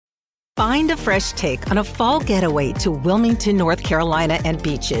Find a fresh take on a fall getaway to Wilmington, North Carolina and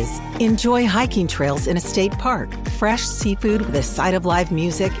beaches. Enjoy hiking trails in a state park, fresh seafood with a side of live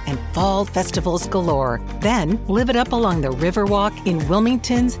music, and fall festivals galore. Then live it up along the Riverwalk in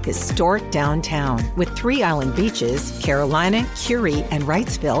Wilmington's historic downtown. With 3 island beaches, Carolina, Curie, and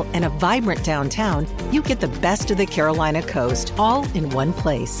Wrightsville, and a vibrant downtown, you get the best of the Carolina coast all in one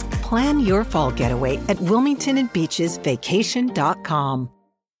place. Plan your fall getaway at WilmingtonandBeachesVacation.com.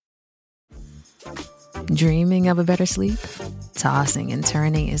 Dreaming of a better sleep? Tossing and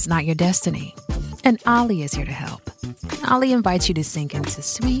turning is not your destiny. And Ollie is here to help. Ollie invites you to sink into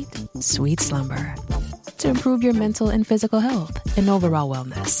sweet, sweet slumber to improve your mental and physical health and overall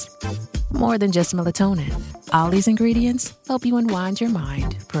wellness. More than just melatonin, Ollie's ingredients help you unwind your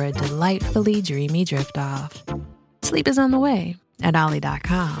mind for a delightfully dreamy drift off. Sleep is on the way at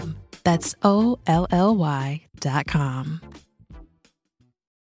Ollie.com. That's OLLY.com.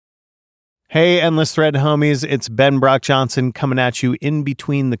 Hey, Endless Thread homies, it's Ben Brock Johnson coming at you in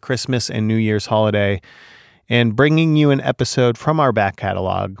between the Christmas and New Year's holiday and bringing you an episode from our back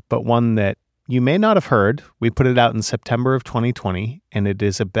catalog, but one that you may not have heard. We put it out in September of 2020, and it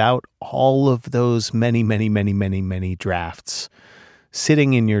is about all of those many drafts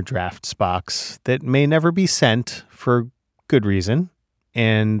sitting in your drafts box that may never be sent for good reason.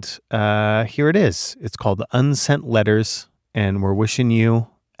 And here it is. It's called Unsent Letters, and we're wishing you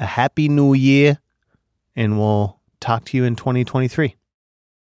a happy new year, and we'll talk to you in 2023.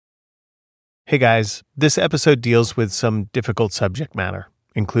 Hey guys, this episode deals with some difficult subject matter,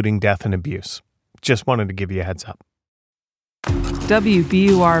 including death and abuse. Just wanted to give you a heads up.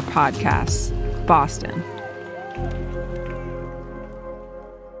 WBUR Podcasts, Boston.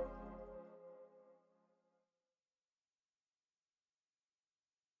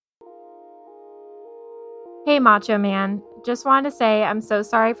 Hey, Macho Man. Just wanted to say I'm so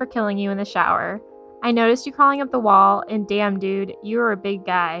sorry for killing you in the shower. I noticed you crawling up the wall, and damn, dude, you were a big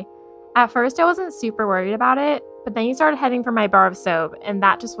guy. At first, I wasn't super worried about it, but then you started heading for my bar of soap, and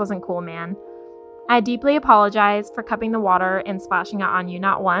that just wasn't cool, man. I deeply apologize for cupping the water and splashing it on you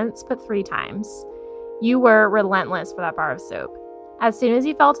not once, but 3 times. You were relentless for that bar of soap. As soon as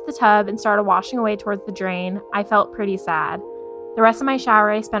you fell to the tub and started washing away towards the drain, I felt pretty sad. The rest of my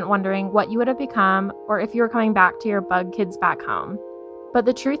shower I spent wondering what you would have become or if you were coming back to your bug kids back home. But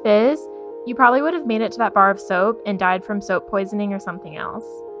the truth is, you probably would have made it to that bar of soap and died from soap poisoning or something else.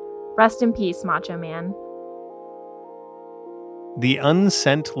 Rest in peace, Macho Man. The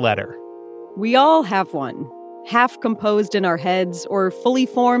Unsent Letter. We all have one, half composed in our heads or fully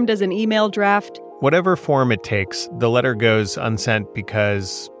formed as an email draft. Whatever form it takes, the letter goes unsent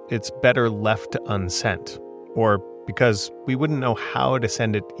because it's better left unsent, or because we wouldn't know how to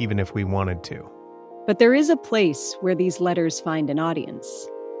send it even if we wanted to. But there is a place where these letters find an audience.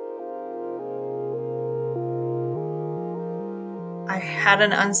 I had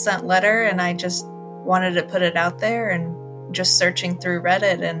an unsent letter and I just wanted to put it out there, and just searching through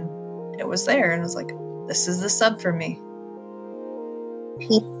Reddit, and it was there, and I was like, this is the sub for me.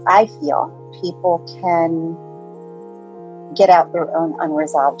 I feel people can get out their own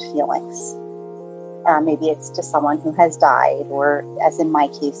unresolved feelings. Maybe it's to someone who has died, or as in my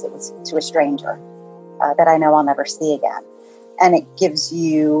case, it was to a stranger that I know I'll never see again. And it gives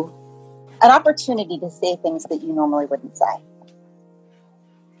you an opportunity to say things that you normally wouldn't say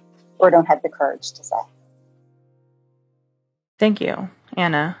or don't have the courage to say. Thank you,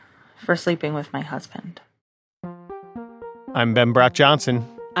 Anna, for sleeping with my husband. I'm Ben Brock Johnson.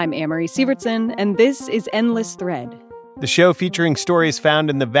 I'm Amory Sievertson, and this is Endless Thread, The show featuring stories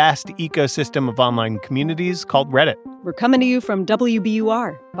found in the vast ecosystem of online communities called Reddit. We're coming to you from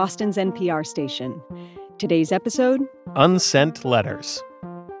WBUR, Boston's NPR station. Today's episode, Unsent Letters.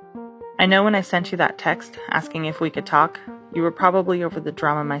 I know when I sent you that text asking if we could talk, you were probably over the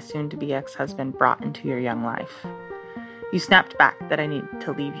drama my soon-to-be ex-husband brought into your young life. You snapped back that I needed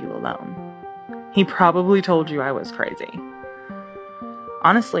to leave you alone. He probably told you I was crazy.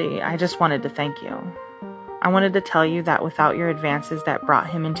 Honestly, I just wanted to thank you. I wanted to tell you that without your advances that brought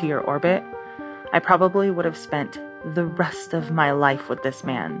him into your orbit, I probably would have spent the rest of my life with this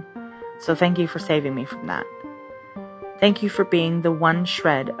man. So thank you for saving me from that. Thank you for being the one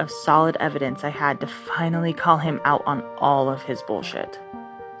shred of solid evidence I had to finally call him out on all of his bullshit.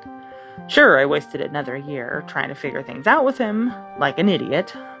 Sure, I wasted another year trying to figure things out with him, like an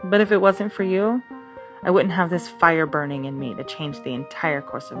idiot, but if it wasn't for you, I wouldn't have this fire burning in me to change the entire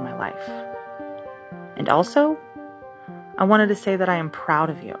course of my life. And also, I wanted to say that I am proud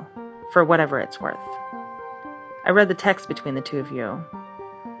of you, for whatever it's worth. I read the text between the two of you.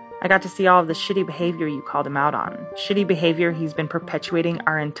 I got to see all of the shitty behavior you called him out on. Shitty behavior he's been perpetuating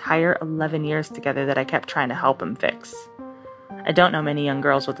our entire 11 years together that I kept trying to help him fix. I don't know many young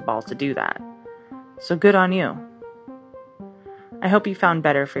girls with the balls to do that. So good on you. I hope you found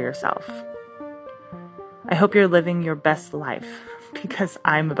better for yourself. I hope you're living your best life, because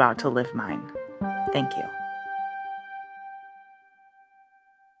I'm about to live mine. Thank you.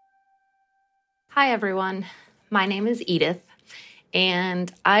 Hi, everyone. My name is Edith,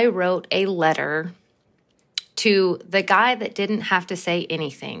 and I wrote a letter to the guy that didn't have to say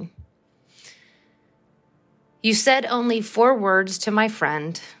anything. You said only 4 words to my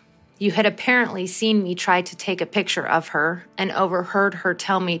friend. You had apparently seen me try to take a picture of her and overheard her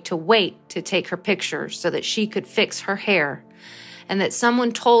tell me to wait to take her picture so that she could fix her hair, and that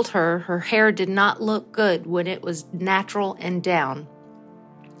someone told her her hair did not look good when it was natural and down.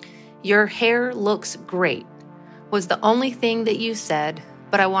 Your hair looks great was the only thing that you said,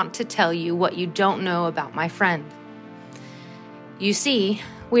 but I want to tell you what you don't know about my friend. You see,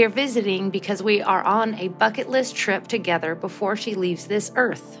 we are visiting because we are on a bucket list trip together before she leaves this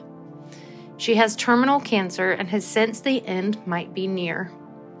earth. She has terminal cancer and has sensed the end might be near.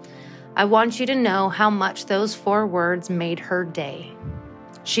 I want you to know how much those 4 words made her day.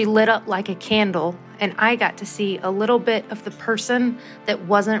 She lit up like a candle, and I got to see a little bit of the person that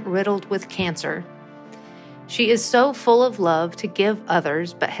wasn't riddled with cancer. She is so full of love to give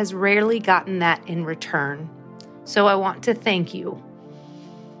others, but has rarely gotten that in return. So I want to thank you.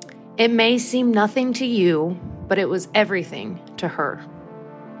 It may seem nothing to you, but it was everything to her.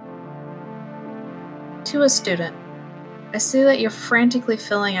 To a student, I see that you're frantically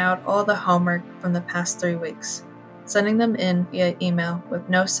filling out all the homework from the past 3 weeks, sending them in via email with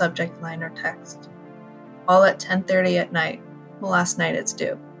no subject line or text. All at 10:30 at night, the last night it's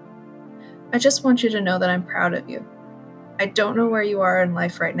due. I just want you to know that I'm proud of you. I don't know where you are in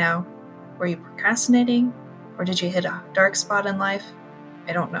life right now. Were you procrastinating? Or did you hit a dark spot in life?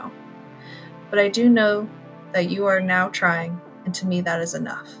 I don't know. But I do know that you are now trying, and to me that is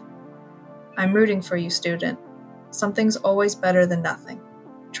enough. I'm rooting for you, student. Something's always better than nothing.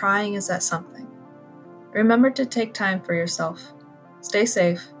 Trying is that something. Remember to take time for yourself. Stay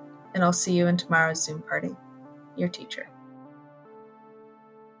safe, and I'll see you in tomorrow's Zoom party. Your teacher.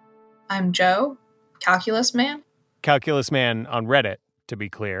 I'm Joe, Calculus Man. Calculus Man on Reddit, to be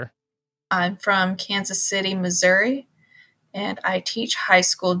clear. I'm from Kansas City, Missouri, and I teach high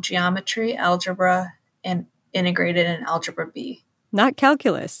school geometry, algebra, and integrated in Algebra B. Not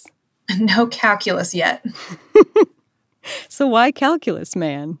calculus. No calculus yet. So why Calculus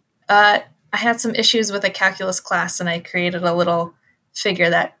Man? I had some issues with a calculus class, and I created a little figure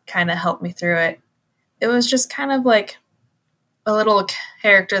that kind of helped me through it. It was just kind of like a little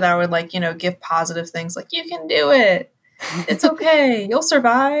character that would give positive things like, you can do it. It's okay. You'll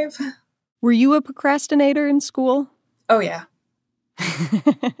survive. Were you a procrastinator in school? Oh, yeah.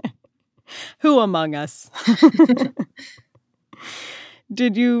 Who among us?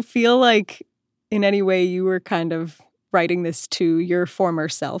 Did you feel like in any way you were kind of writing this to your former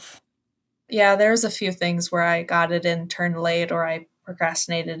self? Yeah, there's a few things where I got it in, turned late, or I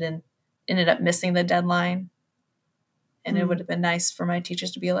procrastinated and ended up missing the deadline. And it would have been nice for my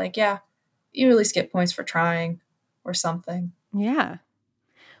teachers to be like, yeah, you at least get points for trying or something. Yeah.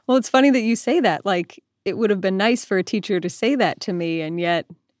 Well, it's funny that you say that. Like, it would have been nice for a teacher to say that to me, and yet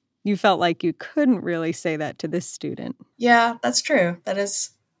you felt like you couldn't really say that to this student. Yeah, that's true. That's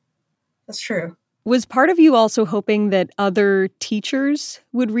true. Was part of you also hoping that other teachers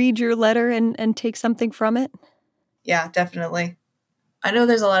would read your letter and take something from it? Yeah, definitely. I know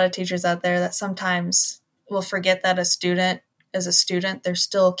there's a lot of teachers out there that sometimes will forget that a student, they're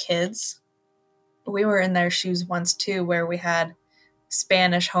still kids. We were in their shoes once too, where we had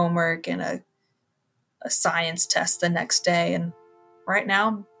Spanish homework and a science test the next day. And right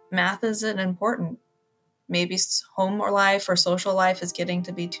now, math isn't important. Maybe home life or social life is getting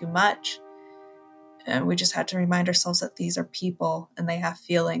to be too much. And we just had to remind ourselves that these are people and they have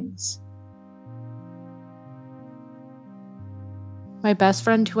feelings. My best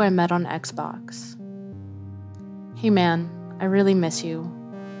friend who I met on Xbox. Hey man, I really miss you.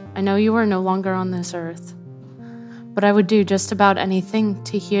 I know you are no longer on this earth, but I would do just about anything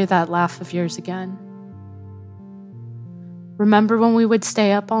to hear that laugh of yours again. Remember when we would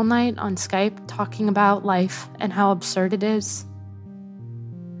stay up all night on Skype talking about life and how absurd it is?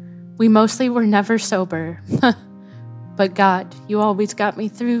 We mostly were never sober, but God, you always got me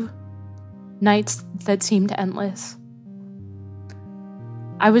through nights that seemed endless.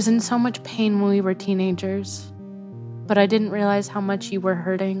 I was in so much pain when we were teenagers, but I didn't realize how much you were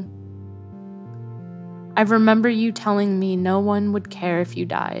hurting. I remember you telling me no one would care if you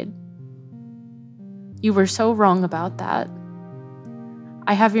died. You were so wrong about that.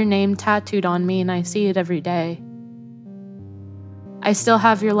 I have your name tattooed on me and I see it every day. I still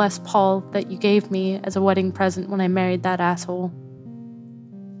have your Les Paul that you gave me as a wedding present when I married that asshole.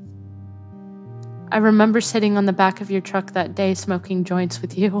 I remember sitting on the back of your truck that day smoking joints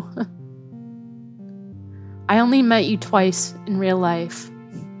with you. I only met you twice in real life.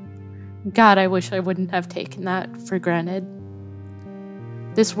 God, I wish I wouldn't have taken that for granted.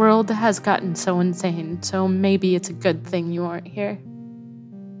 This world has gotten so insane, so maybe it's a good thing you aren't here.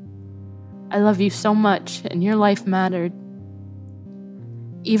 I love you so much, and your life mattered.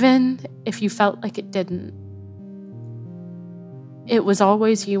 Even if you felt like it didn't. It was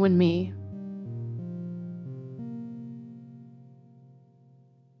always you and me.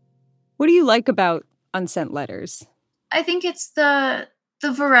 What do you like about Unsent Letters? I think it's the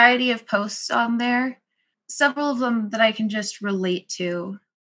variety of posts on there. Several of them that I can just relate to.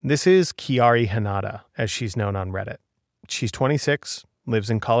 This is Kiari Hanada, as she's known on Reddit. She's 26, lives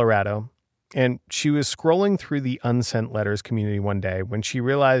in Colorado, and she was scrolling through the Unsent Letters community one day when she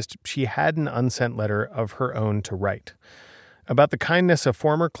realized she had an unsent letter of her own to write about the kindness a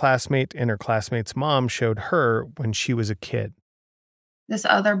former classmate and her classmate's mom showed her when she was a kid. This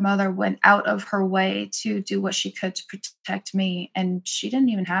other mother went out of her way to do what she could to protect me, and she didn't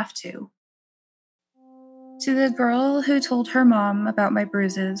even have to. To the girl who told her mom about my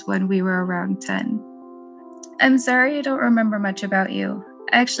bruises when we were around 10. I'm sorry I don't remember much about you.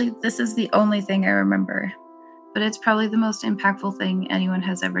 Actually, this is the only thing I remember, but it's probably the most impactful thing anyone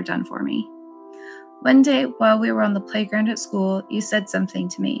has ever done for me. One day, while we were on the playground at school, you said something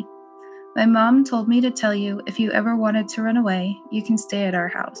to me. My mom told me to tell you if you ever wanted to run away, you can stay at our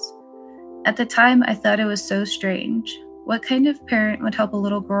house. At the time, I thought it was so strange. What kind of parent would help a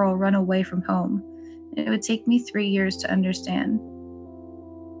little girl run away from home? It would take me 3 years to understand.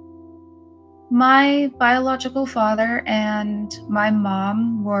 My biological father and my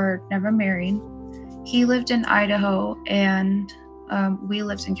mom were never married. He lived in Idaho and we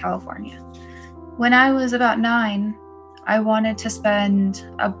lived in California. When I was about 9, I wanted to spend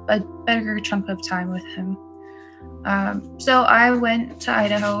a bigger chunk of time with him. So I went to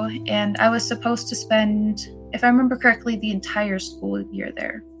Idaho and I was supposed to spend, if I remember correctly, the entire school year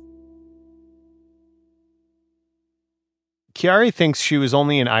there. Kiari thinks she was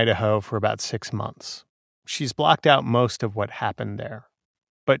only in Idaho for about 6 months. She's blocked out most of what happened there,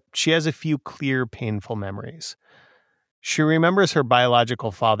 but she has a few clear, painful memories. She remembers her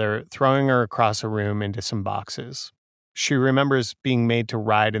biological father throwing her across a room into some boxes. She remembers being made to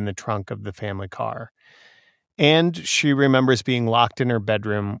ride in the trunk of the family car. And she remembers being locked in her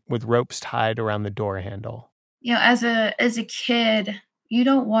bedroom with ropes tied around the door handle. You know, as a kid, you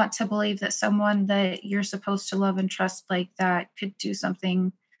don't want to believe that someone that you're supposed to love and trust like that could do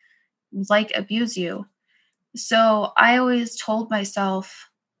something like abuse you. So I always told myself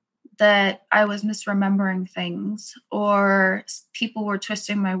that I was misremembering things or people were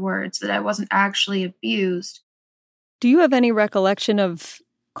twisting my words, that I wasn't actually abused. Do you have any recollection of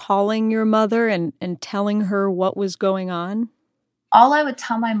calling your mother and telling her what was going on? All I would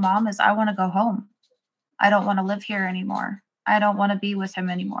tell my mom is, I want to go home. I don't want to live here anymore. I don't want to be with him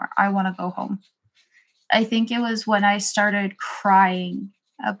anymore. I want to go home. I think it was when I started crying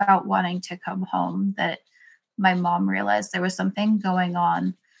about wanting to come home that my mom realized there was something going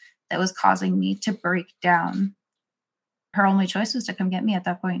on that was causing me to break down. Her only choice was to come get me at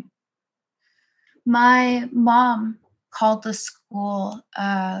that point. My mom called the school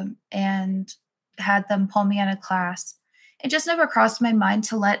and had them pull me out of class. It just never crossed my mind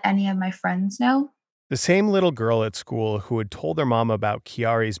to let any of my friends know. The same little girl at school who had told her mom about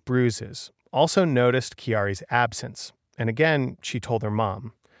Kiari's bruises also noticed Kiari's absence, and again, she told her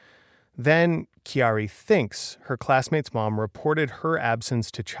mom. Then Kiari thinks her classmate's mom reported her absence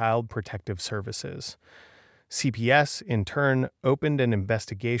to Child Protective Services. CPS, in turn, opened an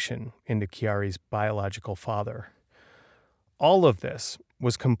investigation into Kiari's biological father. All of this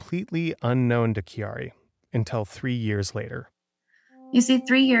was completely unknown to Kiari until 3 years later. You see,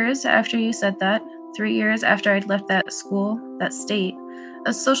 3 years after you said that, 3 years after I'd left that school, that state,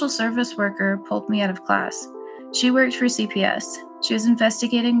 a social service worker pulled me out of class. She worked for CPS. She was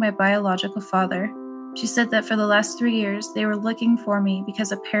investigating my biological father. She said that for the last 3 years, they were looking for me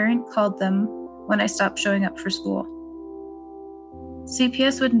because a parent called them when I stopped showing up for school.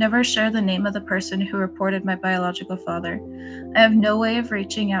 CPS would never share the name of the person who reported my biological father. I have no way of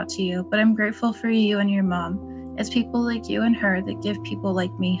reaching out to you, but I'm grateful for you and your mom. It's people like you and her that give people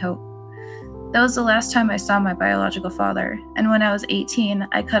like me hope. That was the last time I saw my biological father, and when I was 18,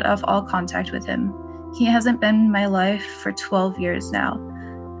 I cut off all contact with him. He hasn't been in my life for 12 years now.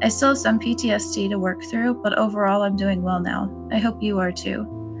 I still have some PTSD to work through, but overall I'm doing well now. I hope you are too.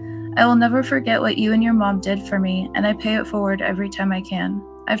 I will never forget what you and your mom did for me, and I pay it forward every time I can.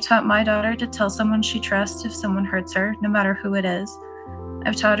 I've taught my daughter to tell someone she trusts if someone hurts her, no matter who it is.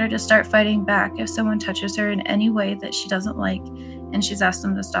 I've taught her to start fighting back if someone touches her in any way that she doesn't like, and she's asked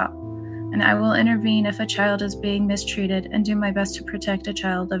them to stop. And I will intervene if a child is being mistreated and do my best to protect a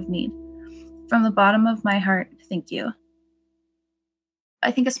child of need. From the bottom of my heart, thank you.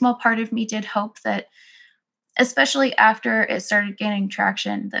 I think a small part of me did hope that, especially after it started gaining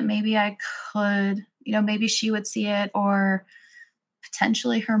traction, that maybe I could, maybe she would see it, or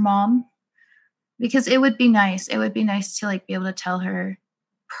potentially her mom, because it would be nice. It would be nice to be able to tell her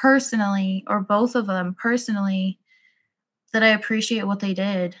personally, or both of them personally, that I appreciate what they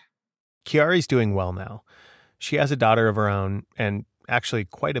did. Chiari's doing well now. She has a daughter of her own and actually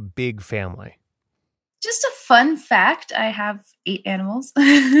quite a big family. Just a fun fact, I have 8 animals.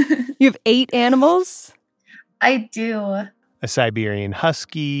 You have 8 animals? I do. A Siberian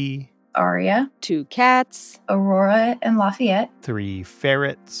Husky. Aria. 2 cats. Aurora and Lafayette. 3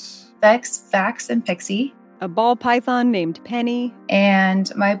 ferrets. Bex, Fax, and Pixie. A ball python named Penny.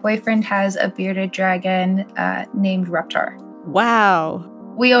 And my boyfriend has a bearded dragon named Reptar. Wow.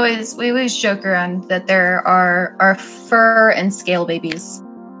 We always joke around that there are our fur and scale babies.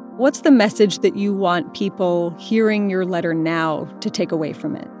 What's the message that you want people hearing your letter now to take away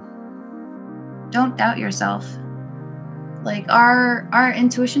from it? Don't doubt yourself. Our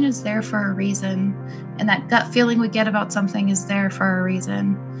intuition is there for a reason, and that gut feeling we get about something is there for a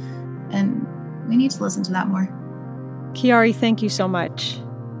reason, and we need to listen to that more. Chiari, thank you so much.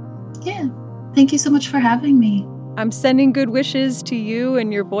 Yeah, thank you so much for having me. I'm sending good wishes to you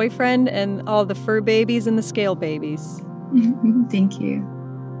and your boyfriend and all the fur babies and the scale babies. Thank you.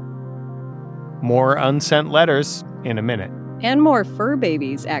 More unsent letters in a minute. And more fur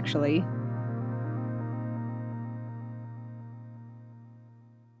babies, actually.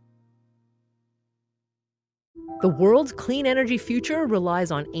 The world's clean energy future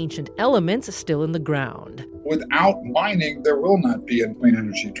relies on ancient elements still in the ground. Without mining, there will not be a clean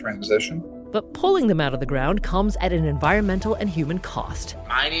energy transition. But pulling them out of the ground comes at an environmental and human cost.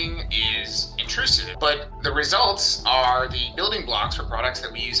 Mining is intrusive, but the results are the building blocks for products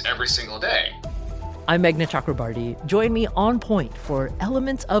that we use every single day. I'm Meghna Chakrabarty. Join me on Point for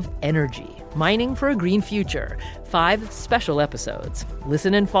Elements of Energy, Mining for a Green Future. 5 special episodes.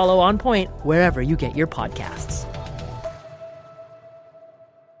 Listen and follow On Point wherever you get your podcasts.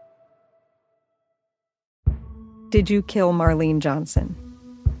 Did you kill Marlene Johnson?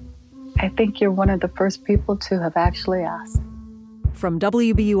 I think you're one of the first people to have actually asked. From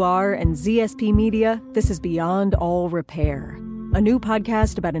WBUR and ZSP Media, this is Beyond All Repair, a new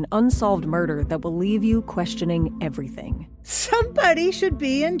podcast about an unsolved murder that will leave you questioning everything. Somebody should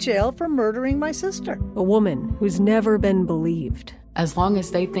be in jail for murdering my sister. A woman who's never been believed. As long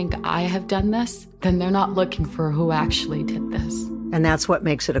as they think I have done this, then they're not looking for who actually did this. And that's what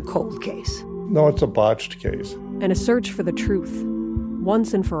makes it a cold case. No, it's a botched case. And a search for the truth,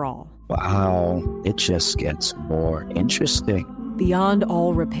 once and for all. Wow, it just gets more interesting. Beyond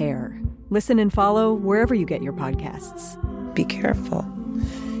All Repair. Listen and follow wherever you get your podcasts. Be careful.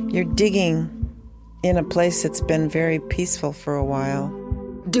 You're digging in a place that's been very peaceful for a while.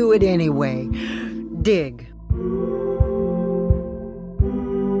 Do it anyway. Dig.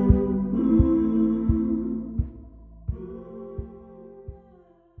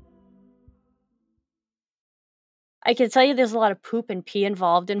 I can tell you there's a lot of poop and pee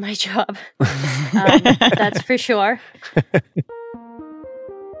involved in my job. That's for sure.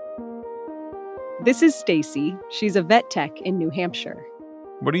 This is Stacy. She's a vet tech in New Hampshire.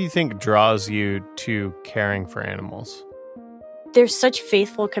 What do you think draws you to caring for animals? They're such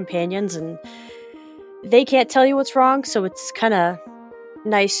faithful companions, and they can't tell you what's wrong, so it's kind of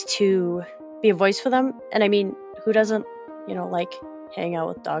nice to be a voice for them. And I mean, who doesn't, like hang out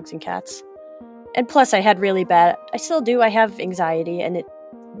with dogs and cats? And plus, I still do, I have anxiety, and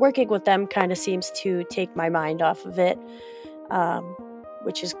working with them kind of seems to take my mind off of it,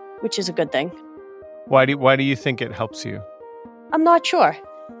 which is a good thing. Why do you think it helps you? I'm not sure,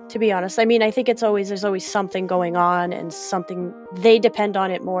 to be honest. I mean, I think there's always something going on, and something, they depend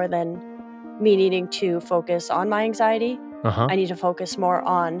on it more than me needing to focus on my anxiety. Uh-huh. I need to focus more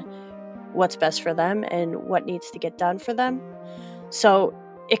on what's best for them and what needs to get done for them. So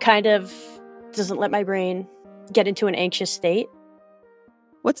it kind of doesn't let my brain get into an anxious state.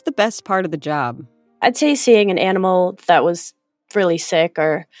 What's the best part of the job? I'd say seeing an animal that was really sick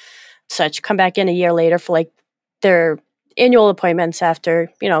or such come back in a year later for their annual appointments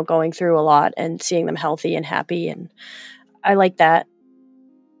after, going through a lot and seeing them healthy and happy. And I like that.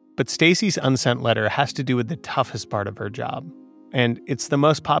 But Stacy's unsent letter has to do with the toughest part of her job. And it's the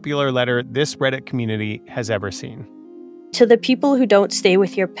most popular letter this Reddit community has ever seen. To the people who don't stay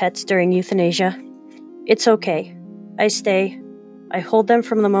with your pets during euthanasia, it's okay. I stay. I hold them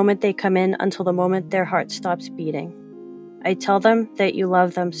from the moment they come in until the moment their heart stops beating. I tell them that you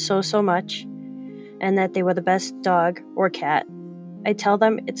love them so, so much, and that they were the best dog or cat. I tell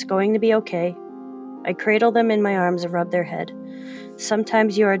them it's going to be okay. I cradle them in my arms and rub their head.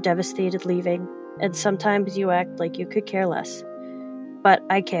 Sometimes you are devastated leaving, and sometimes you act like you could care less. But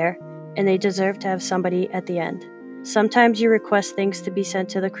I care, and they deserve to have somebody at the end. Sometimes you request things to be sent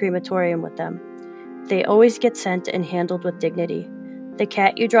to the crematorium with them. They always get sent and handled with dignity. The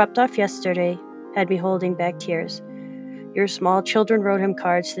cat you dropped off yesterday had me holding back tears. Your small children wrote him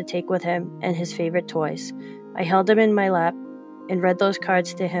cards to take with him and his favorite toys. I held him in my lap and read those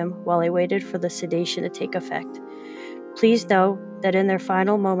cards to him while I waited for the sedation to take effect. Please know that in their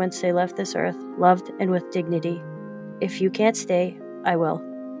final moments they left this earth, loved and with dignity. If you can't stay, I will.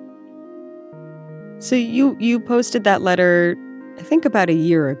 So you posted that letter, I think about a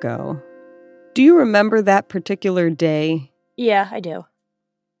year ago. Do you remember that particular day? Yeah, I do.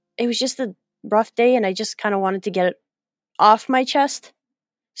 It was just a rough day, and I just kind of wanted to get it off my chest.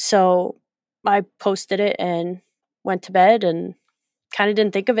 So I posted it and went to bed and kind of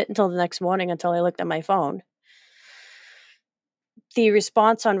didn't think of it until the next morning until I looked at my phone. The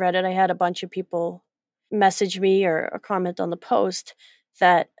response on Reddit, I had a bunch of people message me or comment on the post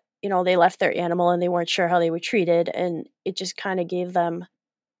that, they left their animal and they weren't sure how they were treated. And it just kind of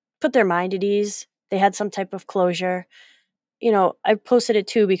put their mind at ease. They had some type of closure. I posted it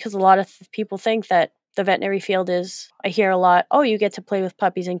too because a lot of people think that the veterinary field I hear a lot, oh, you get to play with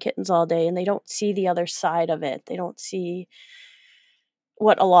puppies and kittens all day, and they don't see the other side of it. They don't see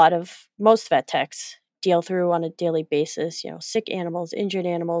what most vet techs deal through on a daily basis, sick animals, injured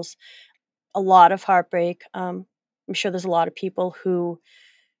animals, a lot of heartbreak. I'm sure there's a lot of people who,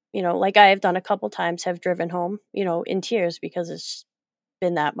 like I have done a couple times, have driven home, in tears because it's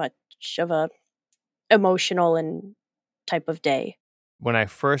been that much of a emotional and type of day. When I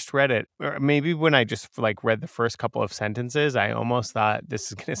first read it, or maybe when I just read the first couple of sentences, I almost thought, this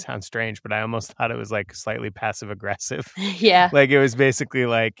is going to sound strange, but I almost thought it was slightly passive aggressive. Yeah. It was basically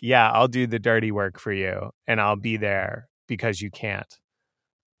yeah, I'll do the dirty work for you and I'll be there because you can't.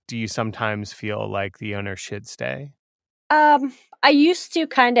 Do you sometimes feel like the owner should stay? I used to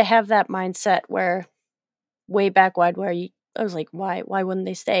kind of have that mindset where way back when I was like, why wouldn't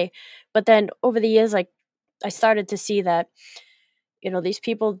they stay? But then over the years, I started to see that, these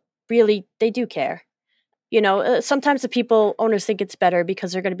people really, they do care. Sometimes the owners think it's better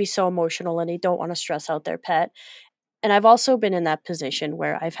because they're going to be so emotional and they don't want to stress out their pet. And I've also been in that position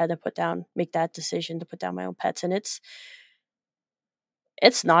where I've had to make that decision to put down my own pets. And it's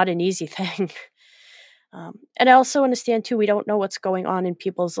not an easy thing. And I also understand too, we don't know what's going on in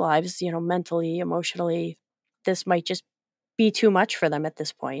people's lives, mentally, emotionally. This might just be too much for them at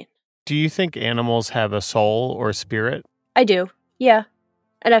this point. Do you think animals have a soul or spirit? I do. Yeah.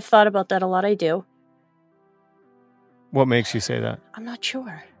 And I've thought about that a lot. I do. What makes you say that? I'm not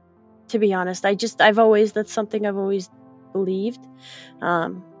sure, to be honest. That's something I've always believed.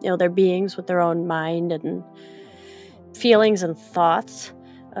 They're beings with their own mind and feelings and thoughts,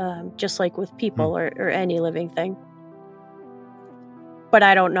 just like with people or any living thing. But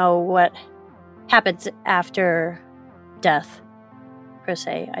I don't know what happens after death, per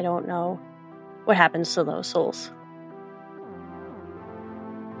se. I don't know what happens to those souls.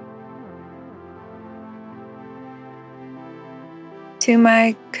 To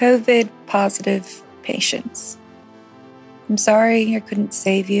my COVID positive patients, I'm sorry I couldn't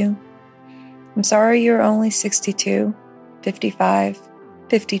save you. I'm sorry you're only 62, 55,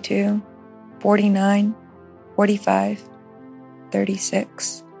 52, 49, 45,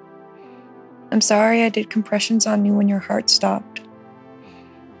 36. I'm sorry I did compressions on you when your heart stopped.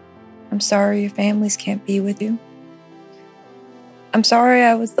 I'm sorry your families can't be with you. I'm sorry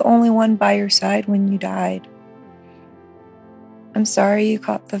I was the only one by your side when you died. I'm sorry you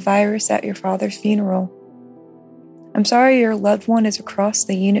caught the virus at your father's funeral. I'm sorry your loved one is across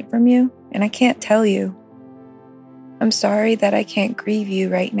the unit from you, and I can't tell you. I'm sorry that I can't grieve you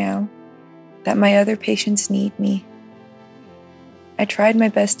right now, that my other patients need me. I tried my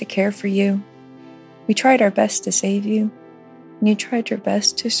best to care for you. We tried our best to save you, and you tried your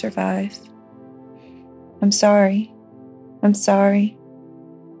best to survive. I'm sorry. I'm sorry.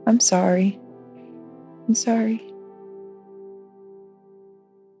 I'm sorry. I'm sorry.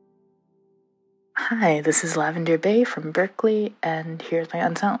 Hi, this is Lavender Bay from Berkeley, and here's my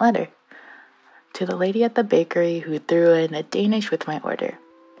unsent letter. To the lady at the bakery who threw in a Danish with my order.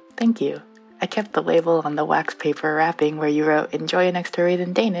 Thank you. I kept the label on the wax paper wrapping where you wrote "Enjoy an extra rate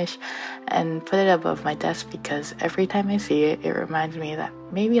in Danish" and put it above my desk because every time I see it, it reminds me that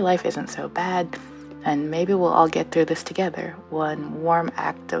maybe life isn't so bad and maybe we'll all get through this together, one warm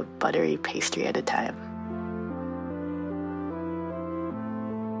act of buttery pastry at a time.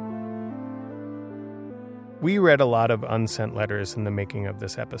 We read a lot of unsent letters in the making of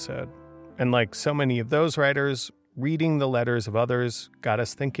this episode. And like so many of those writers, reading the letters of others got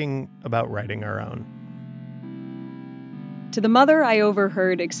us thinking about writing our own. To the mother I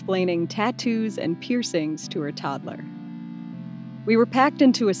overheard explaining tattoos and piercings to her toddler. We were packed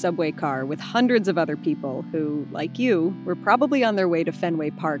into a subway car with hundreds of other people who, like you, were probably on their way to Fenway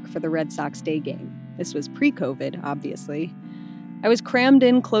Park for the Red Sox day game. This was pre-COVID, obviously. I was crammed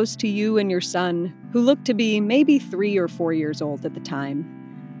in close to you and your son, who looked to be maybe 3 or 4 years old at the time.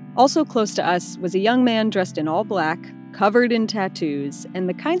 Also close to us was a young man dressed in all black, covered in tattoos, and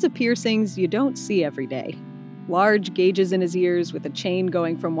the kinds of piercings you don't see every day. Large gauges in his ears with a chain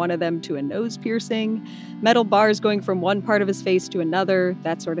going from one of them to a nose piercing, metal bars going from one part of his face to another,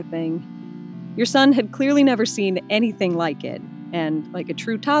 that sort of thing. Your son had clearly never seen anything like it, and like a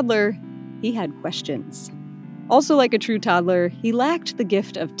true toddler, he had questions. Also, like a true toddler, he lacked the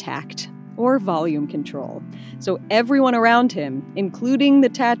gift of tact or volume control. So everyone around him, including the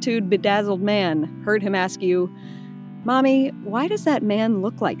tattooed, bedazzled man, heard him ask you, "Mommy, why does that man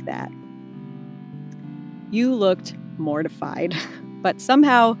look like that?" You looked mortified, but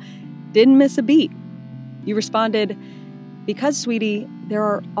somehow didn't miss a beat. You responded, "Because, sweetie, there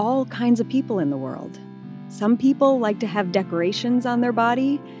are all kinds of people in the world. Some people like to have decorations on their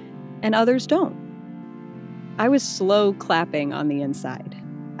body, and others don't." I was slow clapping on the inside.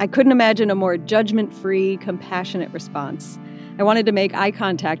 I couldn't imagine a more judgment-free, compassionate response. I wanted to make eye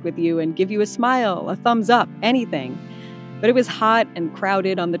contact with you and give you a smile, a thumbs up, anything. But it was hot and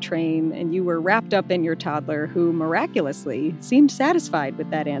crowded on the train, and you were wrapped up in your toddler, who miraculously seemed satisfied with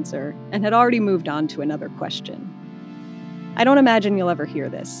that answer and had already moved on to another question. I don't imagine you'll ever hear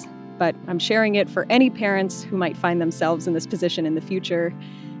this, but I'm sharing it for any parents who might find themselves in this position in the future.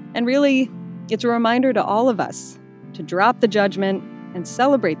 And really, it's a reminder to all of us to drop the judgment and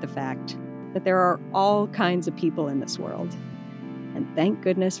celebrate the fact that there are all kinds of people in this world. And thank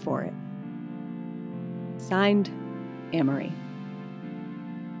goodness for it. Signed, Amory.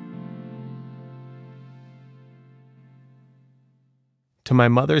 To my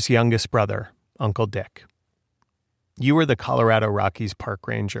mother's youngest brother, Uncle Dick. You were the Colorado Rockies park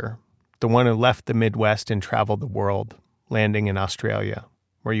ranger, the one who left the Midwest and traveled the world, landing in Australia,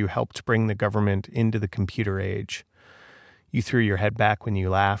 where you helped bring the government into the computer age. You threw your head back when you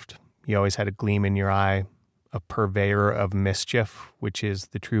laughed. You always had a gleam in your eye, a purveyor of mischief, which is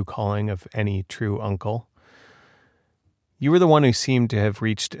the true calling of any true uncle. You were the one who seemed to have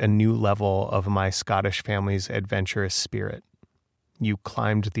reached a new level of my Scottish family's adventurous spirit. You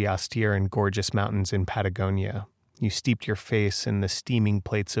climbed the austere and gorgeous mountains in Patagonia. You steeped your face in the steaming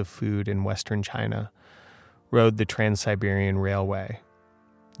plates of food in Western China, rode the Trans-Siberian Railway.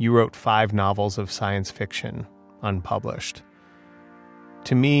 You wrote 5 novels of science fiction, unpublished.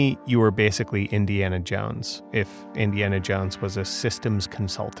 To me, you were basically Indiana Jones, if Indiana Jones was a systems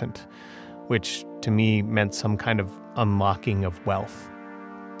consultant, which to me meant some kind of unlocking of wealth.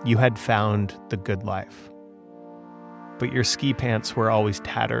 You had found the good life. But your ski pants were always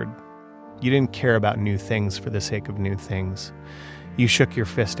tattered. You didn't care about new things for the sake of new things. You shook your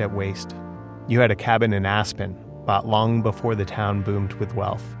fist at waste. You had a cabin in Aspen, bought long before the town boomed with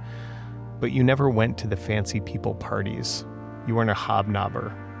wealth. But you never went to the fancy people parties. You weren't a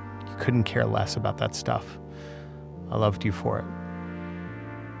hobnobber. You couldn't care less about that stuff. I loved you for it.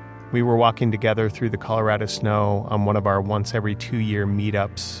 We were walking together through the Colorado snow on one of our once-every-2-year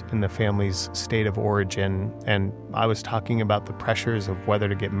meetups in the family's state of origin, and I was talking about the pressures of whether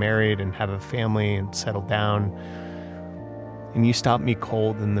to get married and have a family and settle down. And you stopped me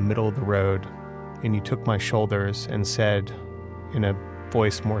cold in the middle of the road, and you took my shoulders and said, in a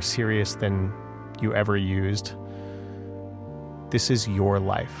voice more serious than you ever used, "This is your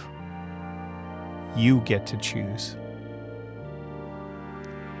life. You get to choose."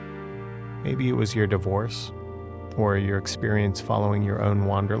 Maybe it was your divorce, or your experience following your own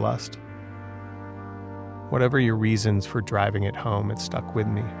wanderlust. Whatever your reasons for driving it home, it stuck with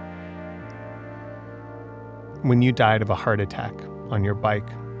me. When you died of a heart attack on your bike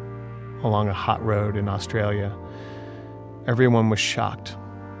along a hot road in Australia, everyone was shocked.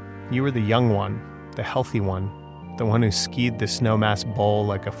 You were the young one, the healthy one, the one who skied the Snowmass Bowl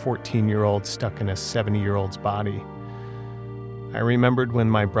like a 14-year-old stuck in a 70-year-old's body. I remembered when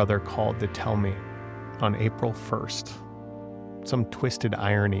my brother called to tell me on April 1st. Some twisted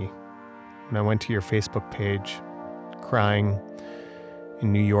irony when I went to your Facebook page, crying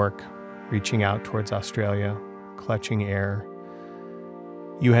in New York, reaching out towards Australia, clutching air.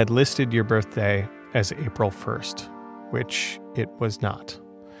 You had listed your birthday as April 1st, which it was not.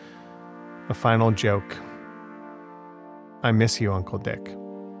 A final joke. I miss you, Uncle Dick,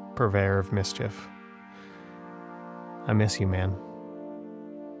 purveyor of mischief. I miss you, man.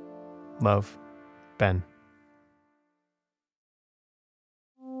 Love, Ben.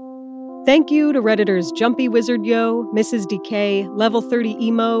 Thank you to Redditors Jumpy Wizard Yo, Mrs. DK, Level 30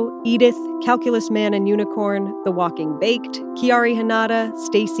 Emo, Edith, Calculus Man and Unicorn, The Walking Baked, Kiari Hanada,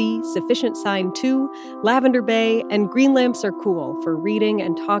 Stacy, Sufficient Sign 2, Lavender Bay, and Green Lamps Are Cool for reading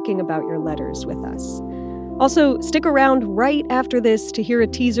and talking about your letters with us. Also, stick around right after this to hear a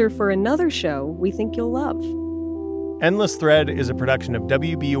teaser for another show we think you'll love. Endless Thread is a production of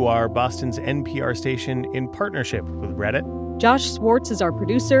WBUR, Boston's NPR station, in partnership with Reddit. Josh Swartz is our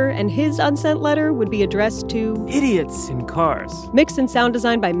producer, and his unsent letter would be addressed to idiots in cars. Mix and sound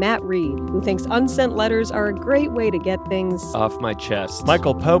design by Matt Reed, who thinks unsent letters are a great way to get things off my chest.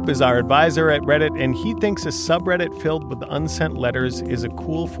 Michael Pope is our advisor at Reddit, and he thinks a subreddit filled with unsent letters is a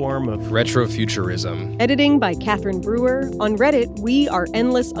cool form of retrofuturism. Editing by Catherine Brewer. On Reddit, we are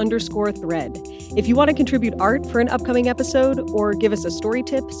endless_thread. If you want to contribute art for an upcoming episode or give us a story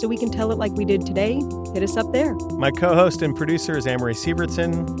tip so we can tell it like we did today, hit us up there. My co-host and producer is Amory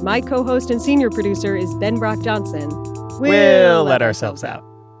Sievertson. My co-host and senior producer is Ben Brock Johnson. We'll let ourselves out.